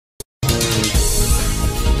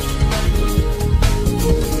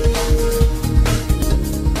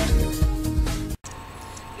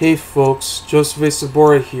Hey folks, Joseph A.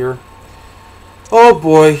 Sobora here. Oh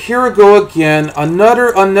boy, here we go again.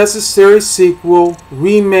 Another unnecessary sequel,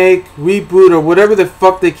 remake, reboot, or whatever the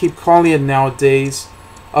fuck they keep calling it nowadays,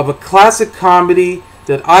 of a classic comedy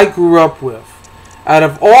that I grew up with. Out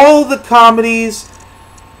of all the comedies,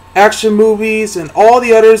 action movies, and all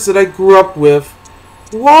the others that I grew up with,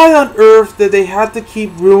 why on earth did they have to keep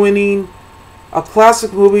ruining a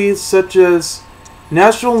classic movie such as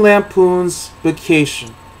National Lampoon's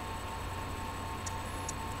Vacation?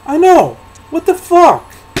 I know. What the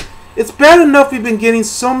fuck? It's bad enough we've been getting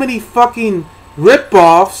so many fucking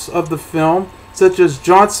rip-offs of the film, such as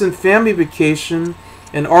Johnson Family Vacation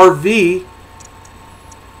and RV,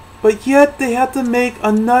 but yet they had to make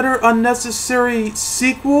another unnecessary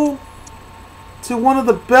sequel to one of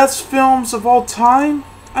the best films of all time?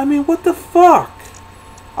 I mean, what the fuck?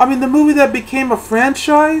 I mean, the movie that became a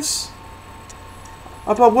franchise?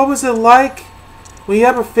 About what was it like when you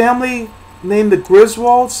have a family named the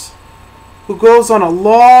Griswolds who goes on a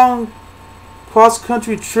long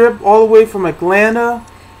cross-country trip all the way from Atlanta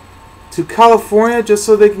to California just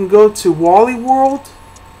so they can go to Wally World,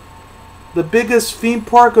 the biggest theme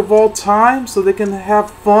park of all time, so they can have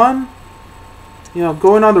fun, you know,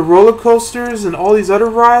 going on the roller coasters and all these other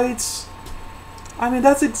rides. I mean,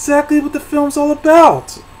 that's exactly what the film's all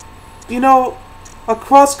about. You know, a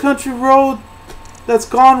cross-country road that's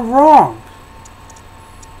gone wrong.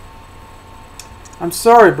 I'm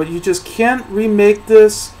sorry, but you just can't remake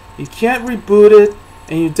this, you can't reboot it,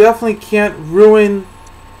 and you definitely can't ruin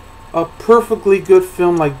a perfectly good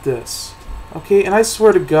film like this. Okay, and I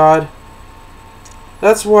swear to God,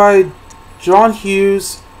 that's why John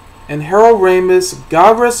Hughes and Harold Ramis,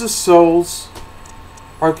 God rest his souls,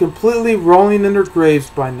 are completely rolling in their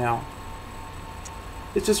graves by now.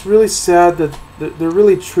 It's just really sad that they're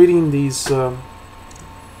really treating these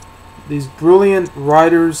brilliant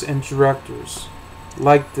writers and directors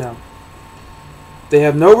like them. They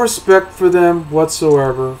have no respect for them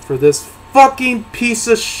whatsoever for this fucking piece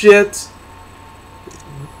of shit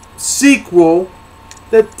sequel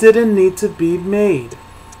that didn't need to be made.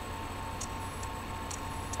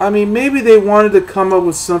 I mean, maybe they wanted to come up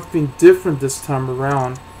with something different this time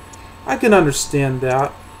around. I can understand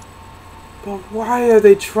that. But why are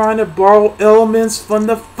they trying to borrow elements from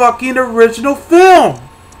the fucking original film?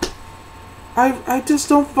 I just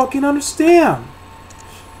don't fucking understand.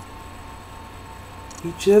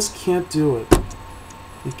 You just can't do it.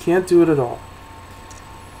 You can't do it at all.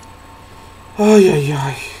 Oh,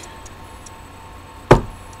 yeah.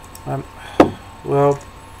 Well,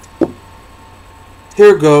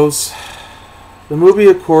 here goes. The movie,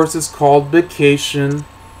 of course, is called Vacation,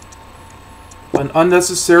 an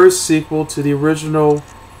unnecessary sequel to the original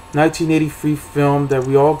 1983 film that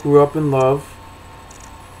we all grew up and loved.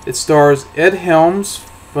 It stars Ed Helms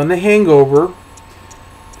from The Hangover,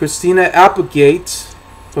 Christina Applegate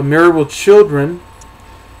from Married with Children,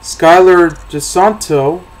 Skyler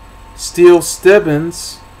Gisondo, Steele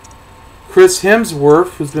Stebbins, Chris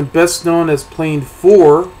Hemsworth, who's been best known as playing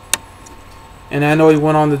Thor, and I know he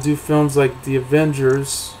went on to do films like The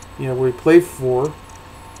Avengers, you know, where he played Thor,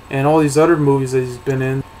 and all these other movies that he's been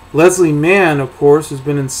in. Leslie Mann, of course, who's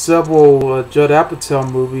been in several Judd Apatow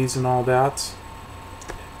movies and all that.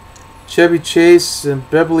 Chevy Chase and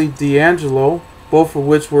Beverly D'Angelo, both of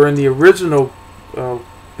which were in the original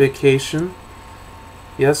Vacation.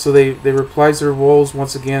 Yeah, so they reprised their roles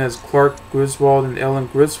once again as Clark Griswold and Ellen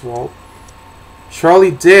Griswold.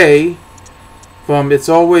 Charlie Day from It's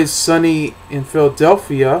Always Sunny in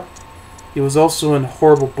Philadelphia. He was also in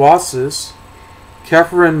Horrible Bosses.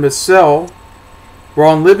 Catherine Missal,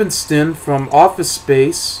 Ron Livingston from Office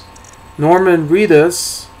Space. Norman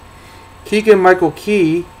Reedus, Keegan-Michael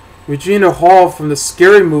Key, Regina Hall from the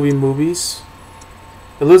Scary Movie movies.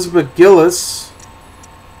 Elizabeth Gillies,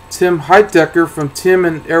 Tim Heidecker from Tim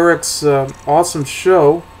and Eric's Awesome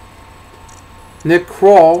Show, Nick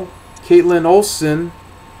Kroll, Kaitlin Olson,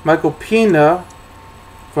 Michael Peña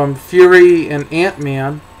from Fury and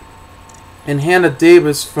Ant-Man, and Hannah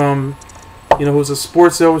Davis from, you know, who's a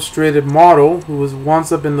Sports Illustrated model who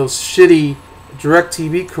winds up in those shitty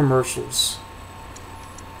DirecTV commercials.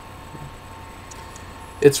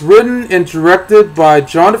 It's written and directed by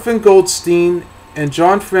Jonathan Goldstein and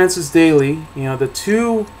John Francis Daley, you know, the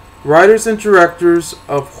two writers and directors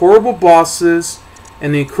of Horrible Bosses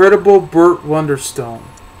and The Incredible Burt Wonderstone.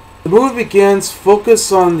 The movie begins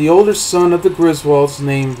focused on the older son of the Griswolds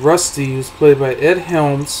named Rusty, who's played by Ed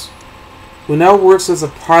Helms, who now works as a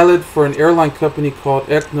pilot for an airline company called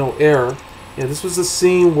Ecno Air. Yeah, this was a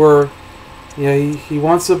scene where, yeah, he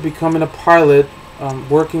winds up becoming a pilot,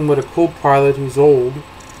 working with a co-pilot who's old.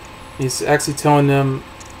 He's actually telling them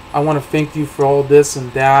I want to thank you for all this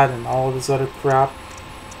and that and all this other crap.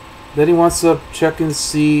 Then he wants to check and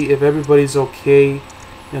see if everybody's okay. You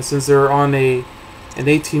know, since they're on an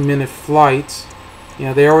 18-minute flight. You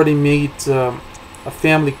know, they already meet a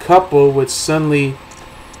family couple, which suddenly,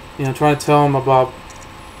 you know, trying to tell them about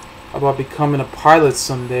becoming a pilot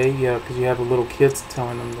someday. Yeah, because you have the little kids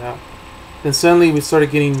telling them that. Then suddenly we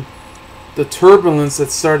started getting the turbulence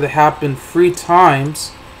that started to happen 3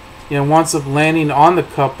 times. You know, winds up landing on the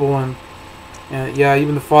couple, and yeah,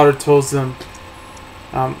 even the father tells them,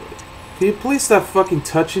 "Can you please stop fucking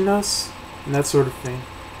touching us?" and that sort of thing.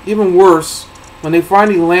 Even worse, when they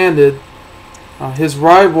finally landed, his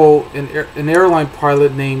rival, an airline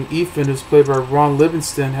pilot named Ethan, who's played by Ron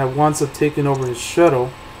Livingston, had once up taken over his shuttle.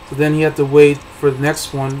 So then he had to wait for the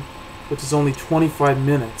next one, which is only 25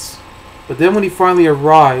 minutes. But then when he finally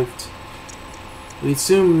arrived, we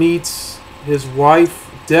soon meets his wife,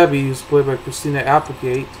 Debbie, who's played by Christina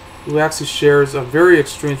Applegate, who actually shares a very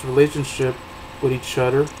estranged relationship with each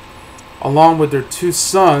other, along with their 2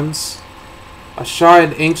 sons, a shy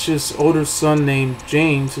and anxious older son named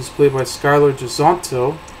James, who's played by Skyler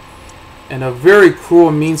Gisondo, and a very cruel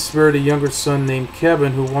and mean-spirited younger son named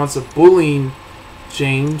Kevin, who wants to bullying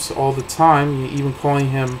James all the time, even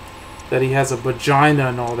calling him that he has a vagina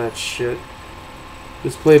and all that shit.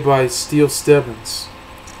 Who's played by Steele Stebbins.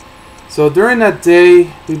 So during that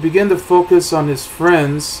day, we begin to focus on his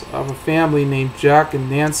friends of a family named Jack and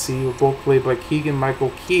Nancy, who are both played by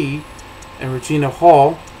Keegan-Michael and Regina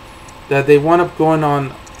Hall, that they wound up going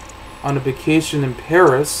on a vacation in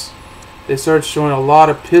Paris. They started showing a lot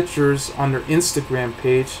of pictures on their Instagram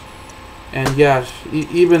page. And yeah,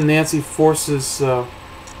 even Nancy forces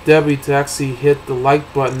Debbie to actually hit the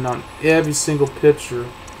like button on every single picture.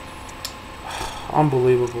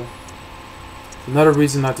 Unbelievable. Another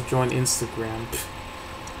reason not to join Instagram.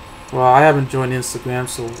 Well, I haven't joined Instagram,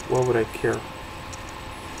 so what would I care?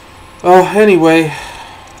 Oh, anyway,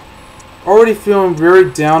 already feeling very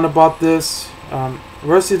down about this.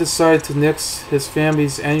 Rusty decided to nix his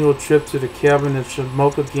family's annual trip to the cabin in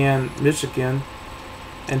Shamokin, Michigan,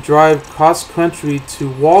 and drive cross-country to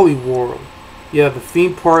Wally World. Yeah, the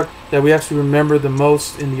theme park that we actually remember the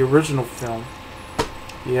most in the original film.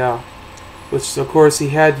 Yeah. Which, of course, he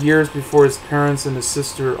had years before his parents and his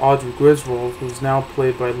sister Audrey Griswold, who's now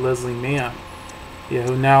played by Leslie Mann. Yeah,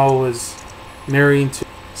 who now is marrying to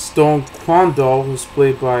Stone Quandall, who's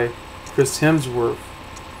played by Chris Hemsworth.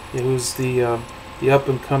 Yeah, who's the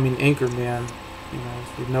up-and-coming anchor man, you know,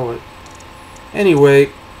 if you know it.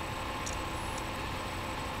 Anyway,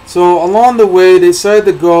 so along the way, they decided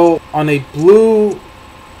to go on a blue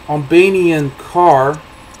Albanian car,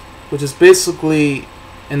 which is basically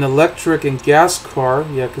an electric and gas car.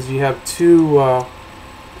 Yeah, because you have 2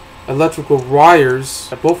 electrical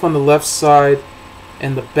wires, both on the left side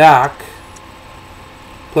and the back,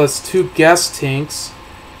 plus 2 gas tanks.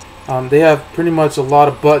 They have pretty much a lot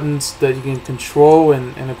of buttons that you can control,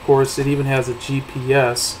 and of course it even has a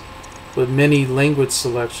GPS with many language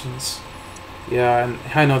selections. Yeah, and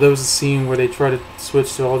I know there was a scene where they try to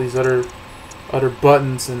switch to all these other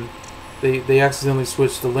buttons, and they accidentally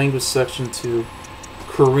switched the language section to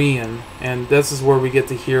Korean, and this is where we get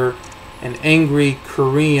to hear an angry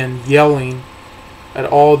Korean yelling at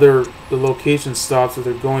all the location stops that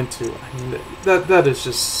they're going to. I mean, that is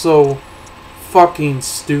just so fucking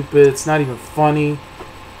stupid. It's not even funny.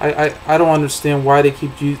 I don't understand why they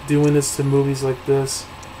keep doing this to movies like this.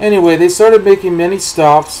 Anyway, they started making many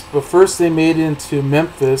stops, but first they made it into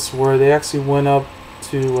Memphis, where they actually went up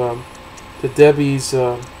to Debbie's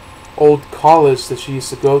old college that she used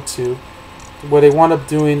to go to, where they wound up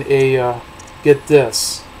doing a get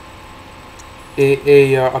this,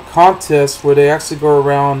 a contest where they actually go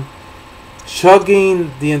around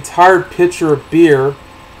chugging the entire pitcher of beer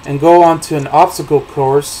and go onto an obstacle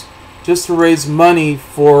course just to raise money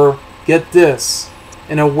for, get this,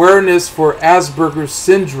 an awareness for Asperger's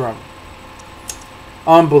syndrome.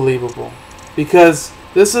 Unbelievable. Because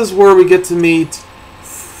this is where we get to meet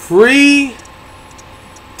 3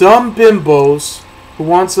 dumb bimbos who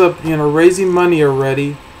wants up, you know, raising money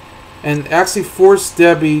already, and actually force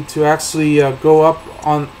Debbie to actually go up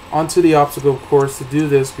onto the obstacle course to do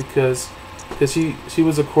this because she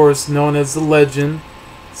was, of course, known as the legend.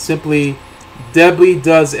 Simply, Debbie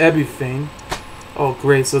does everything. Oh,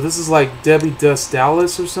 great. So this is like Debbie Does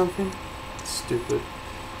Dallas or something? Stupid.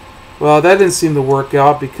 Well, that didn't seem to work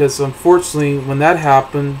out because, unfortunately, when that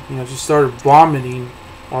happened, you know, she started vomiting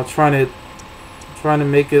while trying to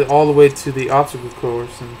make it all the way to the obstacle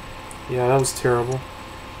course. And, yeah, that was terrible.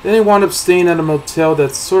 Then they wound up staying at a motel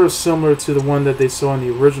that's sort of similar to the one that they saw in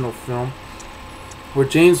the original film, where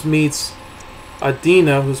James meets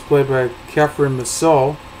Adina, who's played by Catherine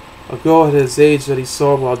Missal, a girl at his age that he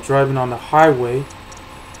saw while driving on the highway,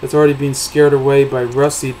 that's already been scared away by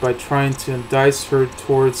Rusty by trying to entice her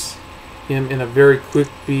towards him in a very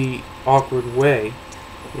quick-be, awkward way.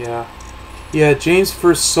 Yeah, James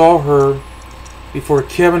first saw her before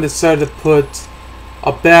Kevin decided to put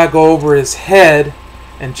a bag over his head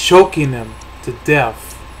and choking him to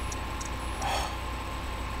death.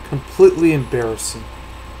 Completely embarrassing.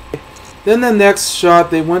 Then the next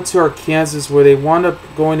shot, they went to Arkansas where they wound up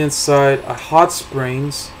going inside a hot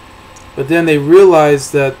springs, but then they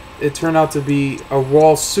realized that it turned out to be a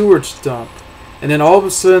raw sewage dump. And then all of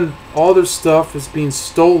a sudden, all their stuff is being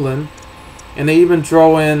stolen, and they even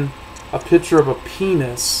draw in a picture of a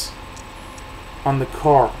penis on the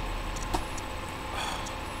car.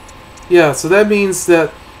 Yeah, so that means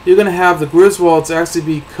that you're going to have the Griswolds actually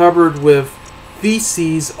be covered with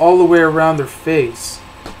feces all the way around their face,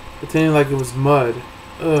 pretending like it was mud.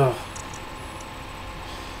 Ugh.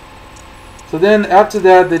 So then after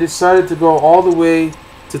that, they decided to go all the way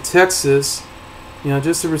to Texas,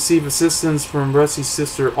 just to receive assistance from Rusty's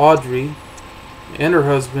sister Audrey and her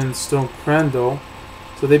husband Stone Crandall.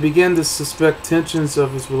 So they began to suspect tensions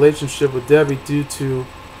of his relationship with Debbie due to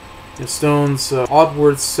Stone's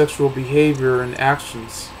oddward sexual behavior and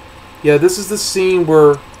actions. Yeah, this is the scene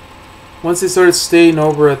where once they started staying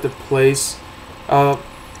over at the place,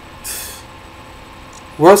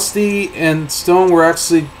 Rusty and Stone were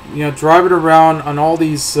actually driving around on all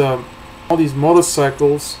these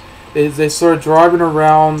motorcycles. They started driving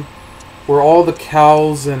around where all the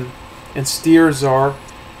cows and steers are.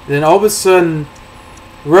 Then all of a sudden,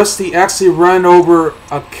 Rusty actually ran over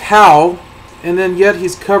a cow, and then yet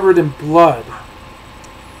he's covered in blood.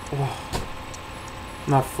 Oh,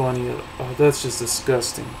 not funny. Oh, that's just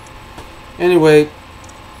disgusting. Anyway,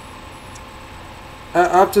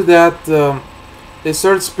 after that, they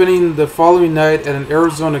started spending the following night at an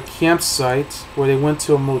Arizona campsite where they went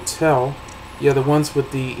to a motel. Yeah, the ones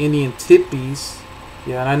with the Indian tippies.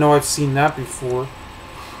 Yeah, and I know I've seen that before.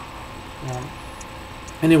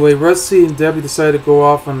 Anyway, Rusty and Debbie decided to go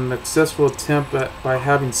off on an successful attempt by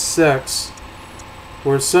having sex,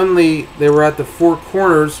 where suddenly they were at the Four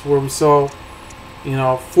Corners where we saw,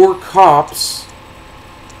 4 cops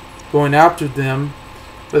going after them,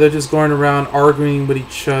 but they're just going around arguing with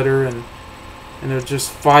each other and they're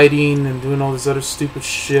just fighting and doing all this other stupid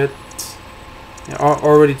shit.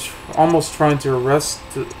 Already almost trying to arrest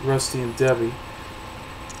Rusty and Debbie.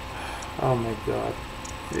 Oh my god.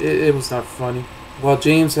 It was not funny. While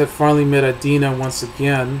James had finally met Adina once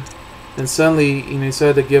again, then suddenly he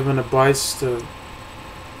decided to give an advice to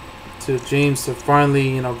James to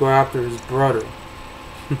finally go after his brother.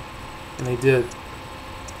 And they did.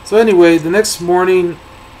 So anyway, the next morning,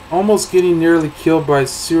 almost getting nearly killed by a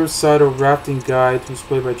suicidal rafting guide who's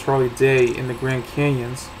played by Charlie Day in the Grand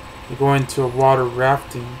Canyons, and going to a water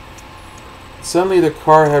rafting. Suddenly the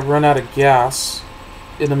car had run out of gas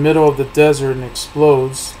in the middle of the desert and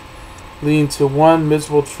explodes, leading to one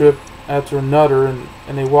miserable trip after another, and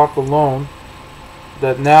they walk alone.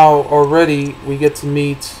 That now already we get to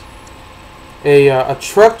meet a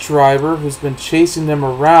truck driver who's been chasing them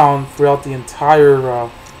around throughout the entire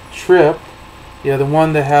trip. Yeah, the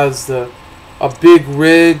one that has a big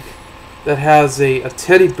rig that has a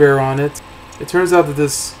teddy bear on it. It turns out that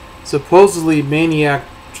this supposedly maniac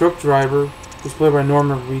truck driver, who's played by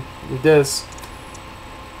Norman Reedus,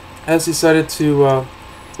 has decided to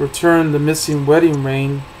return the missing wedding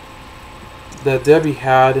ring that Debbie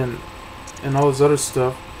had and all this other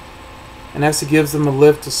stuff, and actually gives them a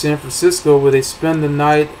lift to San Francisco, where they spend the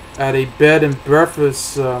night at a bed and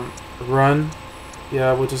breakfast run,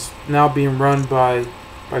 which is now being run by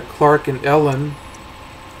Clark and Ellen,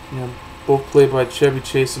 both played by Chevy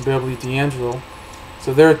Chase and Beverly D'Angelo.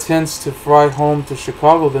 So their attempts to fly home to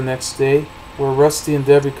Chicago the next day, where Rusty and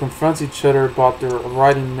Debbie confront each other about their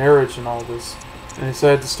riding marriage and all this, and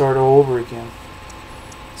decided to start all over again.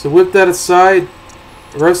 So with that aside,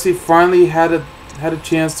 Rusty finally had a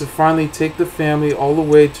chance to finally take the family all the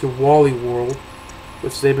way to Wally World,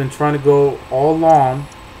 which they've been trying to go all along.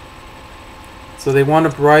 So they wound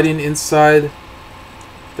up riding inside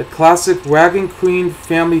the classic Wagon Queen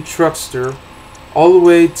family truckster all the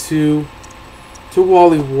way to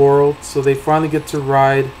Wally World. So they finally get to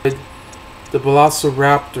ride the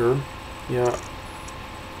Velociraptor,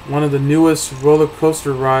 one of the newest roller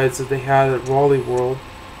coaster rides that they had at Wally World.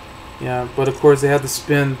 But of course they had to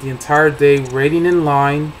spend the entire day waiting in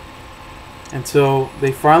line until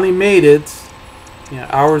they finally made it,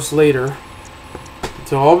 hours later.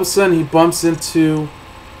 Until all of a sudden he bumps into,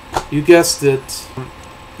 you guessed it,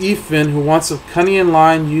 Ethan, who wants to cutting in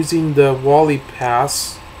line using the Wally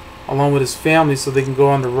pass along with his family so they can go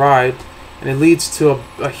on the ride, and it leads to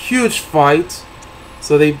a huge fight.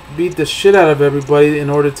 So they beat the shit out of everybody in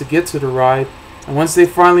order to get to the ride, and once they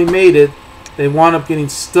finally made it, they wound up getting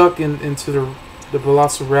stuck into the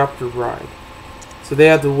Velociraptor ride. So they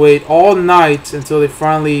had to wait all night until they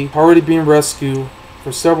finally already being rescued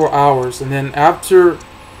for several hours, and then after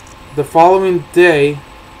the following day,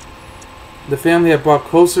 the family had brought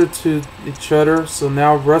closer to each other, so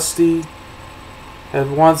now Rusty had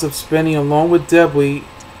winds up spending along with Debbie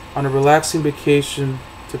on a relaxing vacation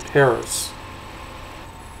to Paris.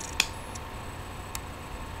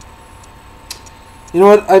 You know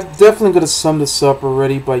what, I'm definitely going to sum this up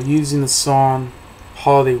already by using the song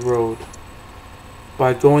Holiday Road,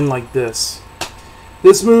 by going like this.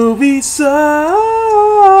 This movie sucks.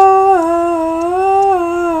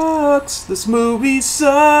 This movie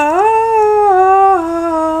sucks.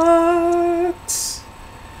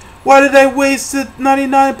 Why did I waste the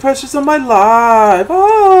 99 precious on my life?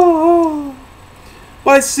 Oh,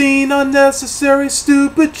 by seeing unnecessary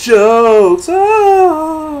stupid jokes.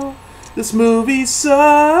 Oh, this movie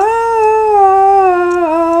sucks.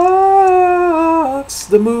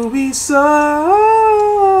 The movie sucks.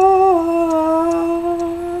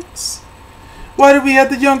 Why did we have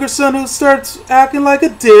the younger son who starts acting like a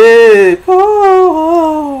dick?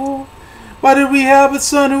 Oh, why did we have a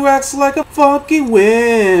son who acts like a fucking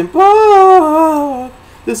wimp? Oh,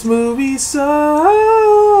 this movie sucks.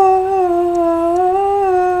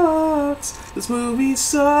 This movie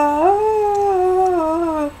sucks.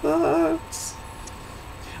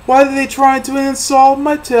 Why are they trying to insult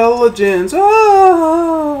my intelligence?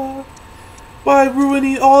 Oh, by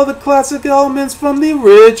ruining all the classic elements from the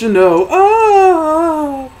original.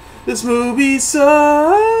 Oh, this movie sucks.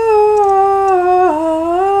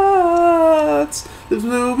 This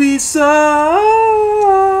movie sucks.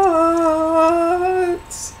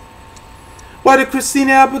 Why did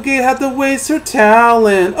Christina Applegate have to waste her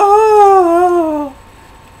talent? Oh,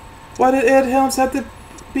 why did Ed Helms have to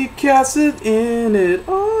be casted in it?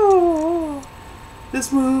 Oh,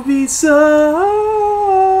 this movie sucks.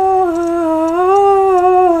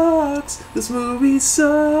 This movie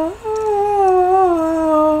sucks.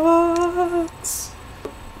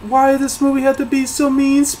 Why did this movie have to be so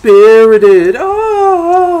mean-spirited?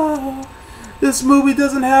 Oh, this movie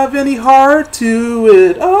doesn't have any heart to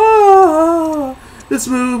it. Oh, this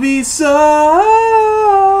movie sucks.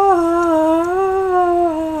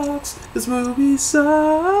 This movie sucks.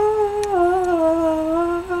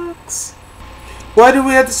 Why do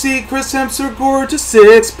we have to see Chris Hemsworth's gorgeous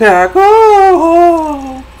six-pack?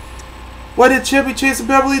 Oh, why did Chevy Chase and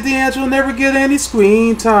Beverly D'Angelo never get any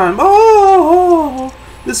screen time? Oh,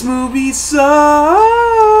 this movie sucks.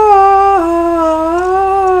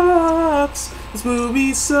 This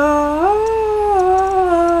movie sucks.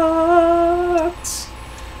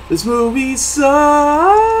 This movie sucks.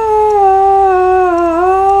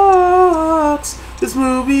 This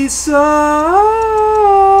movie sucks.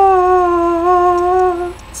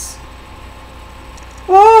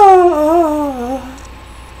 Oh.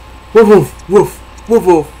 Woof woof woof woof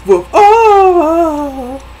woof woof.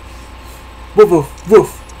 Oh. Woof woof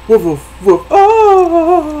woof woof woof woof.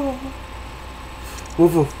 Oh.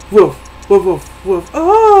 Woof woof woof woof woof woof.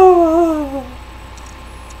 Oh.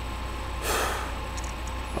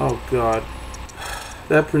 Oh God.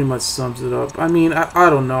 That pretty much sums it up. I mean, I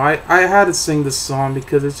don't know. I had to sing this song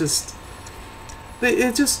because it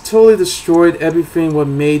just totally destroyed everything what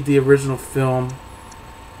made the original film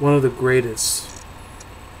one of the greatest.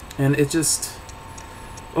 And it just,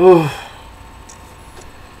 there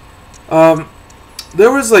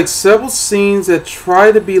was like several scenes that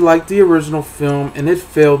tried to be like the original film, and it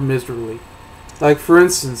failed miserably. Like for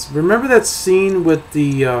instance, remember that scene with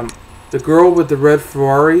the girl with the red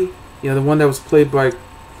Ferrari? You know, the one that was played by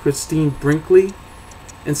Christine Brinkley.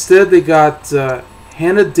 Instead, they got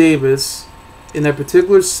Hannah Davis in that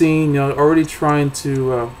particular scene. You know, already trying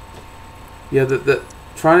to,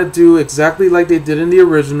 trying to do exactly like they did in the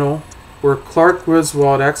original, where Clark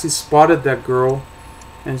Griswold actually spotted that girl,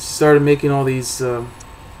 and she started making all these,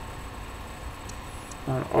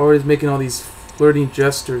 always making all these flirting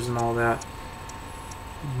gestures and all that.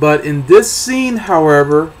 But in this scene,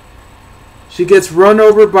 however, she gets run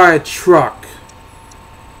over by a truck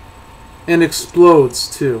and explodes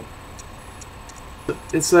too.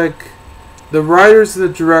 It's like the writers and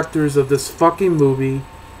the directors of this fucking movie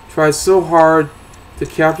try so hard to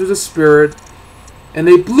capture the spirit, and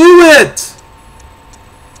they blew it!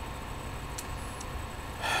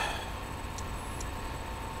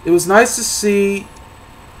 It was nice to see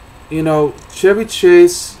you know, Chevy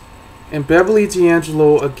Chase and Beverly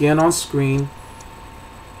D'Angelo again on screen,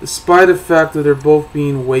 despite the fact that they're both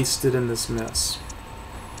being wasted in this mess.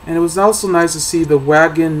 And it was also nice to see the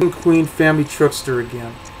Wagon Queen family truckster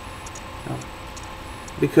again.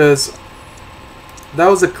 Because that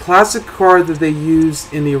was a classic car that they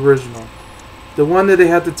used in the original. The one that they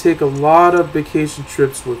had to take a lot of vacation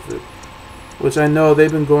trips with it. Which I know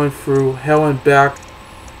they've been going through hell and back.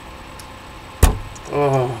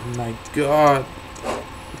 Oh my god.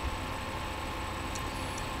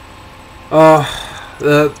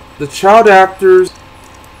 The child actors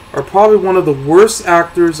are probably one of the worst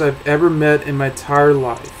actors I've ever met in my entire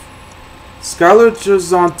life. Skyler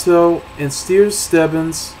Gisondo and Steele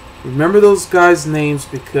Stebbins. Remember those guys' names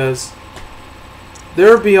because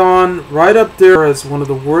they're beyond right up there as one of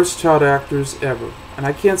the worst child actors ever. And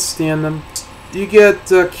I can't stand them. You get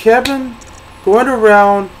Kevin going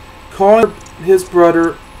around calling his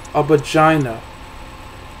brother a vagina.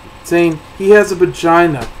 Saying he has a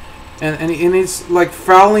vagina. And he's like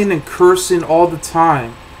fouling and cursing all the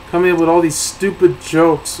time. Coming up with all these stupid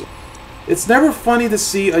jokes. It's never funny to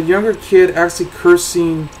see a younger kid actually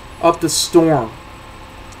cursing up the storm.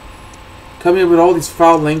 Coming up with all these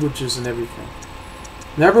foul languages and everything.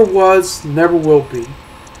 Never was, never will be.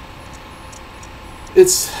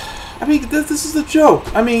 I mean, this is a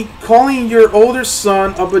joke. I mean, calling your older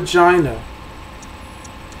son a vagina.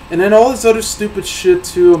 And then all this other stupid shit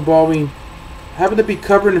too involving having to be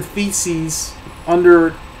covered in feces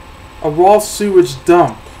under a raw sewage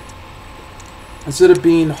dump. Instead of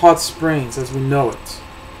being hot springs as we know it.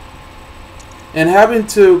 And having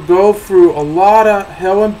to go through a lot of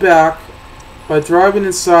hell and back by driving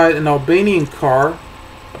inside an Albanian car.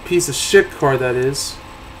 A piece of shit car that is.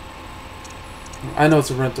 I know it's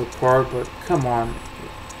a rental car, but come on.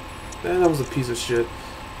 That was a piece of shit.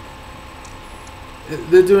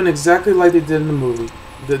 They're doing exactly like they did in the movie.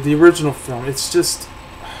 The original film. It's just...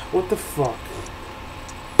 what the fuck?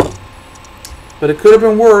 But it could have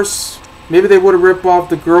been worse. Maybe they would have ripped off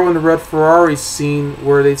the girl in the red Ferrari scene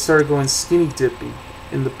where they started going skinny dippy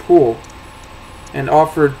in the pool. And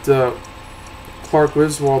offered Clark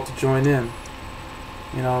Griswold to join in.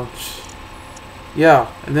 You know...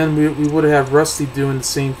 yeah, and then we would have had Rusty doing the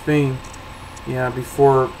same thing, yeah,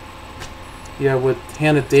 before, yeah, with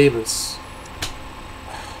Hannah Davis.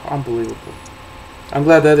 Unbelievable. I'm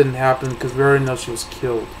glad that didn't happen because we already know she was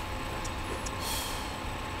killed.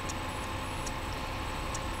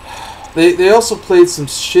 They also played some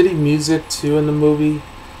shitty music too in the movie,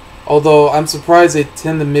 although I'm surprised they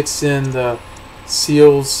tend to mix in the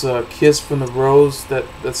Seal's "Kiss from the Rose,"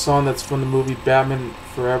 that song that's from the movie Batman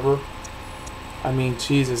Forever. I mean,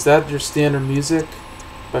 geez, is that your standard music?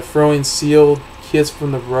 By throwing Seal "Kiss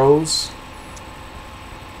from the Rose"?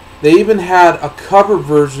 They even had a cover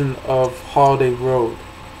version of Holiday Road.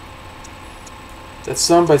 That's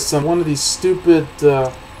sung by one of these stupid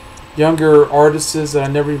younger artists that I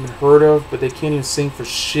never even heard of, but they can't even sing for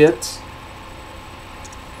shit.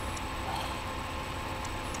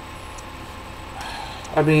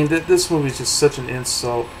 I mean, this movie is just such an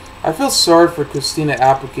insult. I feel sorry for Christina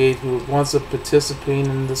Applegate, who winds up participating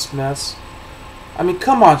in this mess. I mean,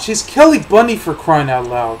 come on, she's Kelly Bundy for crying out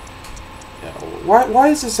loud. Why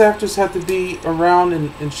does this actress have to be around in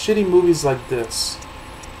shitty movies like this?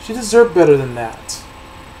 She deserved better than that.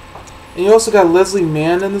 And you also got Leslie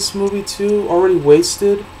Mann in this movie too, already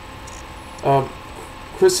wasted.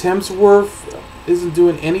 Chris Hemsworth isn't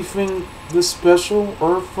doing anything this special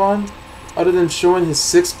or fun, other than showing his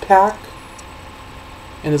six-pack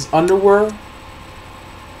in his underwear.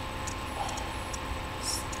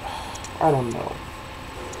 I don't know.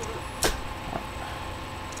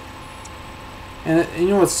 And you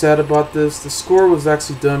know what's sad about this? The score was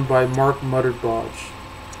actually done by Mark Mutterbodge,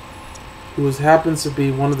 who happens to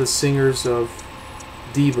be one of the singers of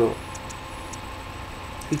Devo.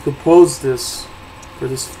 He composed this for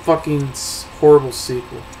this fucking horrible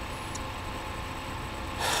sequel.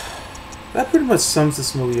 That pretty much sums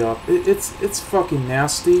this movie up. It's fucking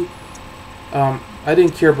nasty. I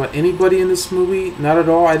didn't care about anybody in this movie. Not at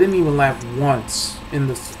all. I didn't even laugh once in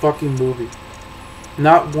this fucking movie.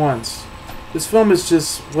 Not once. This film is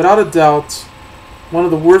just, without a doubt, one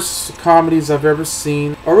of the worst comedies I've ever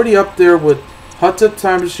seen. Already up there with Hot Tub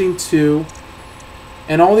Time Machine 2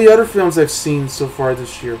 and all the other films I've seen so far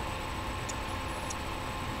this year.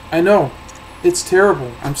 I know. It's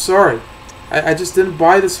terrible. I'm sorry. I just didn't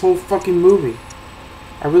buy this whole fucking movie.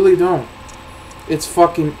 I really don't.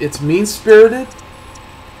 It's mean-spirited.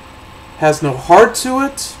 Has no heart to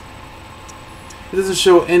it. It doesn't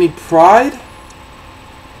show any pride.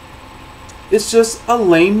 It's just a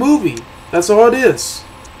lame movie. That's all it is.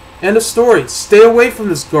 End of story. Stay away from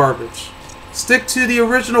this garbage. Stick to the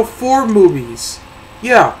original 4 movies.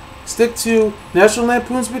 Yeah, stick to National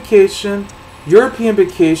Lampoon's Vacation, European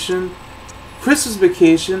Vacation, Christmas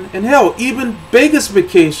Vacation, and hell, even Vegas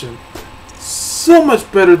Vacation. So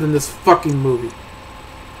much better than this fucking movie.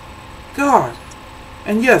 God.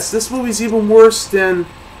 And yes, this movie's even worse than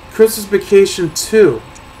Christmas Vacation 2.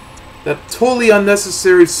 That totally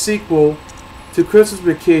unnecessary sequel to Christmas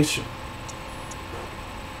Vacation.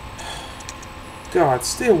 God,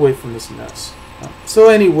 stay away from this mess. So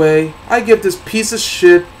anyway, I give this piece of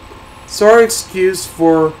shit sorry excuse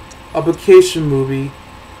for a vacation movie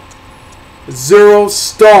 0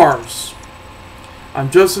 stars. I'm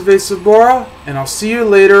Joseph A. Sobora, and I'll see you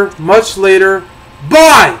later, much later.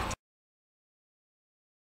 Bye!